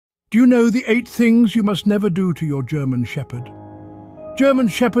Do you know the 8 things you must never do to your German Shepherd? German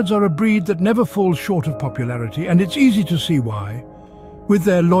Shepherds are a breed that never falls short of popularity, and it's easy to see why. With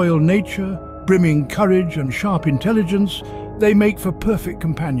their loyal nature, brimming courage and sharp intelligence, they make for perfect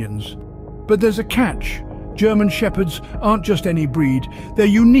companions. But there's a catch. German Shepherds aren't just any breed, they're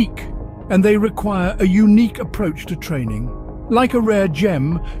unique, and they require a unique approach to training. Like a rare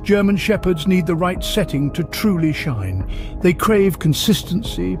gem, German Shepherds need the right setting to truly shine. They crave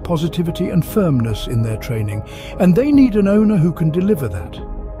consistency, positivity and firmness in their training, and they need an owner who can deliver that.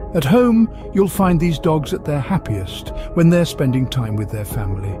 At home, you'll find these dogs at their happiest when they're spending time with their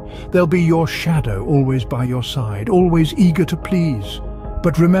family. They'll be your shadow, always by your side, always eager to please.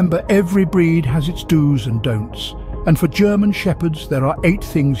 But remember, every breed has its do's and don'ts. And for German Shepherds, there are 8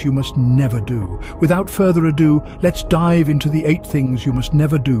 things you must never do. Without further ado, let's dive into the 8 things you must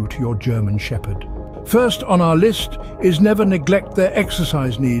never do to your German Shepherd. First on our list is never neglect their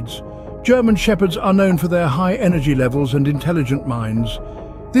exercise needs. German Shepherds are known for their high energy levels and intelligent minds.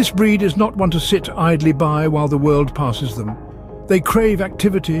 This breed is not one to sit idly by while the world passes them. They crave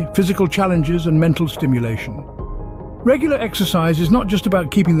activity, physical challenges and mental stimulation. Regular exercise is not just about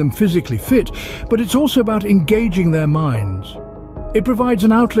keeping them physically fit, but it's also about engaging their minds. It provides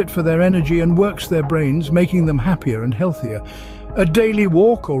an outlet for their energy and works their brains, making them happier and healthier. A daily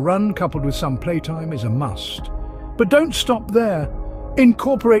walk or run coupled with some playtime is a must. But don't stop there.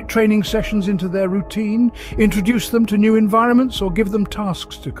 Incorporate training sessions into their routine, introduce them to new environments, or give them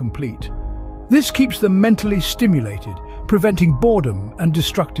tasks to complete. This keeps them mentally stimulated, preventing boredom and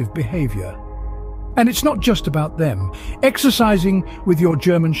destructive behavior. And it's not just about them. Exercising with your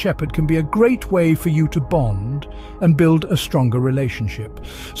German Shepherd can be a great way for you to bond and build a stronger relationship.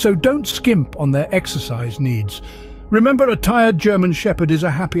 So don't skimp on their exercise needs. Remember, a tired German Shepherd is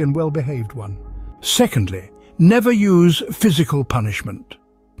a happy and well-behaved one. Secondly, never use physical punishment.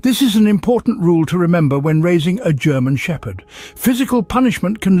 This is an important rule to remember when raising a German Shepherd. Physical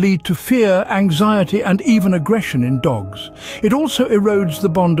punishment can lead to fear, anxiety, and even aggression in dogs. It also erodes the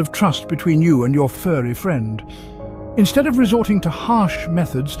bond of trust between you and your furry friend. Instead of resorting to harsh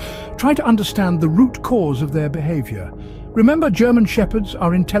methods, try to understand the root cause of their behavior. Remember, German Shepherds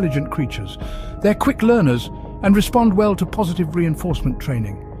are intelligent creatures. They're quick learners and respond well to positive reinforcement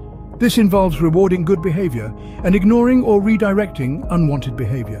training. This involves rewarding good behavior and ignoring or redirecting unwanted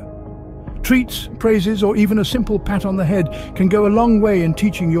behavior. Treats, praises, or even a simple pat on the head can go a long way in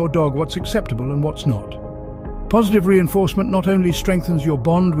teaching your dog what's acceptable and what's not. Positive reinforcement not only strengthens your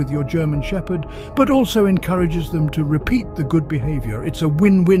bond with your German Shepherd, but also encourages them to repeat the good behavior. It's a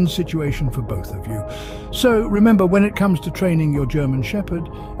win-win situation for both of you. So remember, when it comes to training your German Shepherd,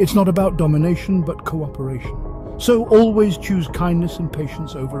 it's not about domination, but cooperation. So always choose kindness and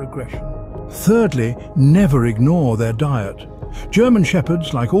patience over aggression. Thirdly, never ignore their diet. German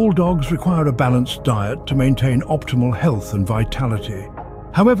Shepherds, like all dogs, require a balanced diet to maintain optimal health and vitality.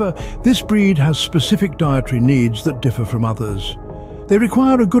 However, this breed has specific dietary needs that differ from others. They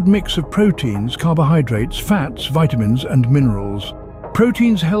require a good mix of proteins, carbohydrates, fats, vitamins, and minerals.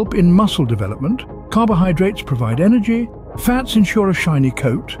 Proteins help in muscle development, carbohydrates provide energy, fats ensure a shiny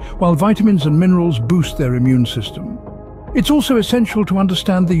coat, while vitamins and minerals boost their immune system. It's also essential to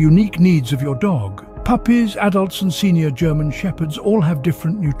understand the unique needs of your dog. Puppies, adults and senior German Shepherds all have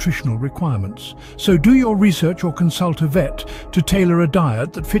different nutritional requirements. So do your research or consult a vet to tailor a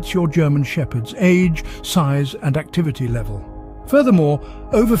diet that fits your German Shepherd's age, size and activity level. Furthermore,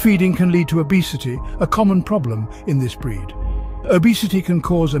 overfeeding can lead to obesity, a common problem in this breed. Obesity can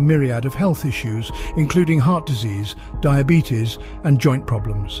cause a myriad of health issues, including heart disease, diabetes, and joint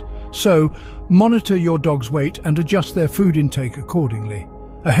problems. So, monitor your dog's weight and adjust their food intake accordingly.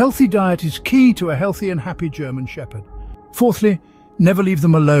 A healthy diet is key to a healthy and happy German Shepherd. Fourthly, never leave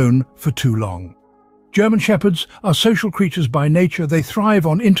them alone for too long. German Shepherds are social creatures by nature. They thrive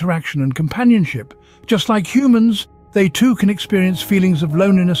on interaction and companionship. Just like humans, they too can experience feelings of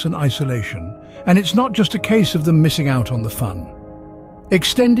loneliness and isolation. And it's not just a case of them missing out on the fun.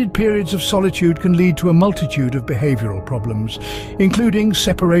 Extended periods of solitude can lead to a multitude of behavioral problems, including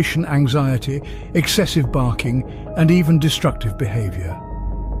separation anxiety, excessive barking, and even destructive behavior.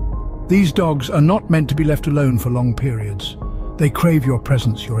 These dogs are not meant to be left alone for long periods. They crave your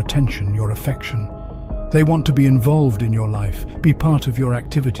presence, your attention, your affection. They want to be involved in your life, be part of your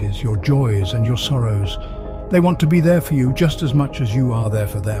activities, your joys and your sorrows. They want to be there for you just as much as you are there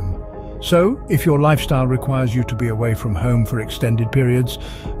for them. So, if your lifestyle requires you to be away from home for extended periods,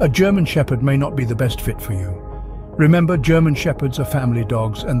 a German Shepherd may not be the best fit for you. Remember, German Shepherds are family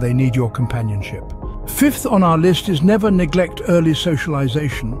dogs and they need your companionship. Fifth on our list is never neglect early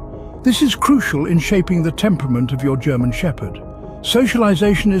socialization. This is crucial in shaping the temperament of your German Shepherd.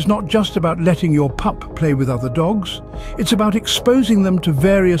 Socialization is not just about letting your pup play with other dogs. It's about exposing them to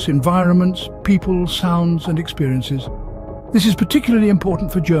various environments, people, sounds, and experiences. This is particularly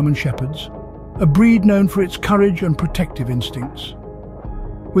important for German Shepherds, a breed known for its courage and protective instincts.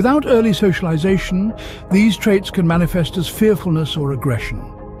 Without early socialization, these traits can manifest as fearfulness or aggression.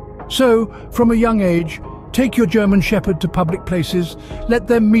 So, from a young age, take your German Shepherd to public places, let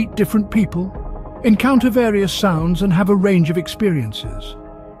them meet different people, encounter various sounds and have a range of experiences.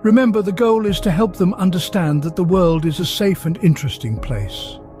 Remember, the goal is to help them understand that the world is a safe and interesting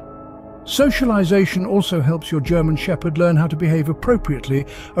place. Socialization also helps your German Shepherd learn how to behave appropriately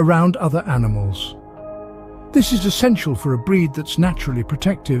around other animals. This is essential for a breed that's naturally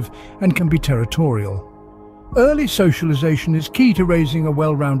protective and can be territorial. Early socialization is key to raising a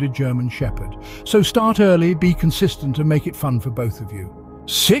well-rounded German Shepherd, so start early, be consistent and make it fun for both of you.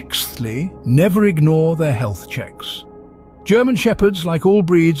 Sixthly, never ignore their health checks. German Shepherds, like all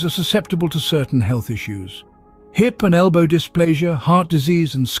breeds, are susceptible to certain health issues. Hip and elbow dysplasia, heart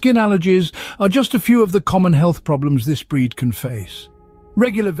disease and skin allergies are just a few of the common health problems this breed can face.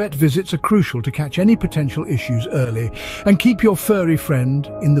 Regular vet visits are crucial to catch any potential issues early and keep your furry friend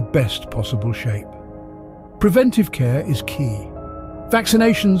in the best possible shape. Preventive care is key.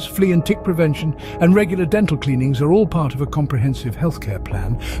 Vaccinations, flea and tick prevention, and regular dental cleanings are all part of a comprehensive healthcare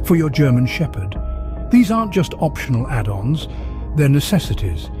plan for your German Shepherd. These aren't just optional add-ons, they're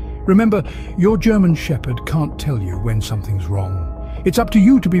necessities. Remember, your German Shepherd can't tell you when something's wrong. It's up to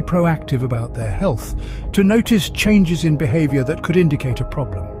you to be proactive about their health, to notice changes in behavior that could indicate a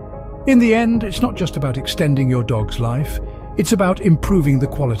problem. In the end, it's not just about extending your dog's life, it's about improving the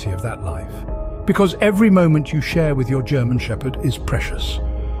quality of that life. Because every moment you share with your German Shepherd is precious.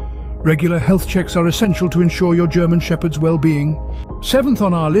 Regular health checks are essential to ensure your German Shepherd's well-being. Seventh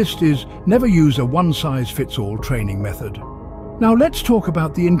on our list is never use a one-size-fits-all training method. Now let's talk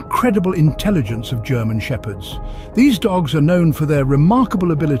about the incredible intelligence of German Shepherds. These dogs are known for their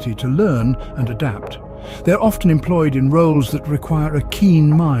remarkable ability to learn and adapt. They're often employed in roles that require a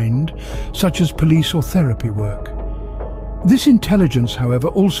keen mind, such as police or therapy work. This intelligence, however,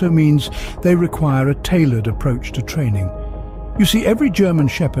 also means they require a tailored approach to training. You see, every German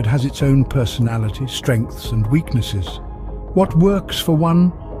Shepherd has its own personality, strengths and weaknesses. What works for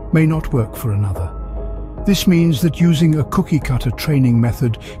one may not work for another. This means that using a cookie-cutter training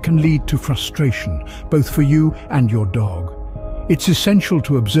method can lead to frustration, both for you and your dog. It's essential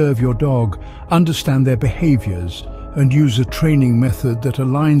to observe your dog, understand their behaviors, and use a training method that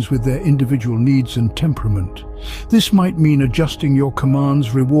aligns with their individual needs and temperament. This might mean adjusting your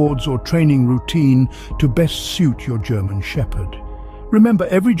commands, rewards, or training routine to best suit your German Shepherd. Remember,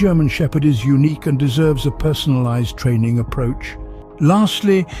 every German Shepherd is unique and deserves a personalized training approach.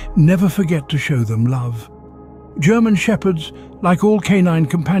 Lastly, never forget to show them love. German Shepherds, like all canine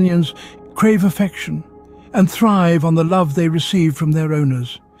companions, crave affection and thrive on the love they receive from their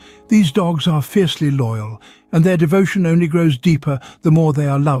owners. These dogs are fiercely loyal, and their devotion only grows deeper the more they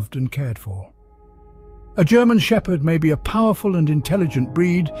are loved and cared for. A German Shepherd may be a powerful and intelligent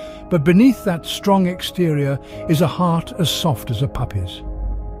breed, but beneath that strong exterior is a heart as soft as a puppy's.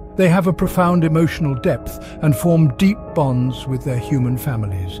 They have a profound emotional depth and form deep bonds with their human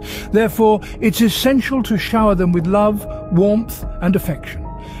families. Therefore, it's essential to shower them with love, warmth, and affection.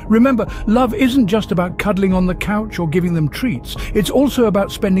 Remember, love isn't just about cuddling on the couch or giving them treats. It's also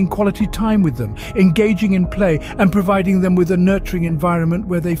about spending quality time with them, engaging in play, and providing them with a nurturing environment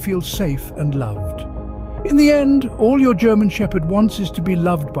where they feel safe and loved. In the end, all your German Shepherd wants is to be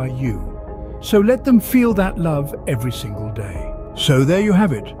loved by you. So let them feel that love every single day. So there you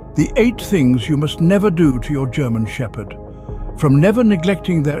have it, the 8 things you must never do to your German Shepherd. From never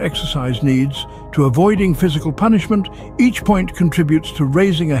neglecting their exercise needs to avoiding physical punishment, each point contributes to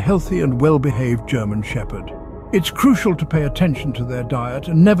raising a healthy and well-behaved German Shepherd. It's crucial to pay attention to their diet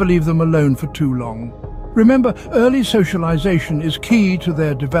and never leave them alone for too long. Remember, early socialization is key to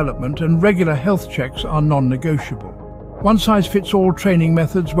their development and regular health checks are non-negotiable. One-size-fits-all training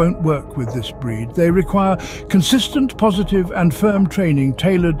methods won't work with this breed. They require consistent, positive and firm training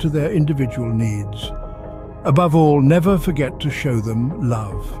tailored to their individual needs. Above all, never forget to show them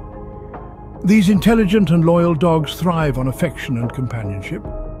love. These intelligent and loyal dogs thrive on affection and companionship.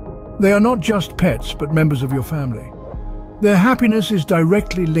 They are not just pets, but members of your family. Their happiness is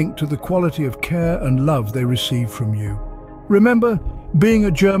directly linked to the quality of care and love they receive from you. Remember, being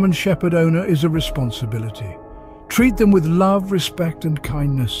a German Shepherd owner is a responsibility. Treat them with love, respect and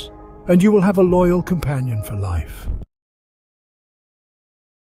kindness, and you will have a loyal companion for life.